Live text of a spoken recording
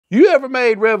You ever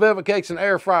made red velvet cakes in an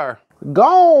air fryer?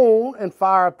 Go on and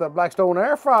fire up the Blackstone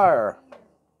Air Fryer.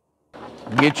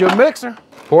 Get your mixer.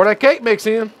 Pour that cake mix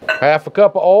in. Half a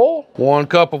cup of oil, 1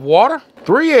 cup of water,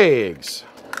 3 eggs.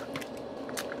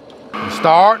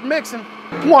 Start mixing.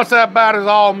 Once that batter's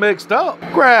all mixed up,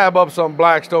 grab up some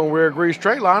Blackstone rear grease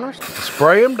tray liners,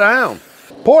 spray them down.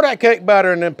 Pour that cake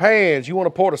batter in them pans. You want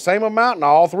to pour the same amount in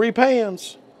all 3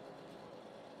 pans.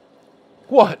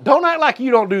 What? Don't act like you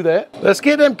don't do that. Let's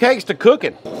get them cakes to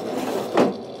cooking.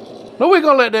 Now we're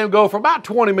gonna let them go for about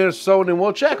 20 minutes or so, and then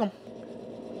we'll check them.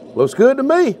 Looks good to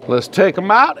me. Let's take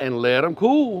them out and let them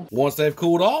cool. Once they've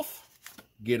cooled off,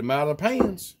 get them out of the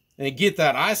pans and get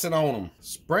that icing on them.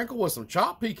 Sprinkle with some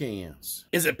chopped pecans.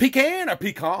 Is it pecan or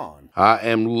pecan? I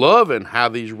am loving how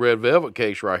these red velvet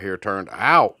cakes right here turned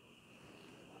out.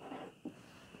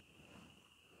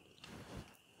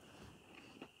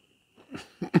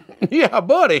 Yeah,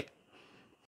 buddy.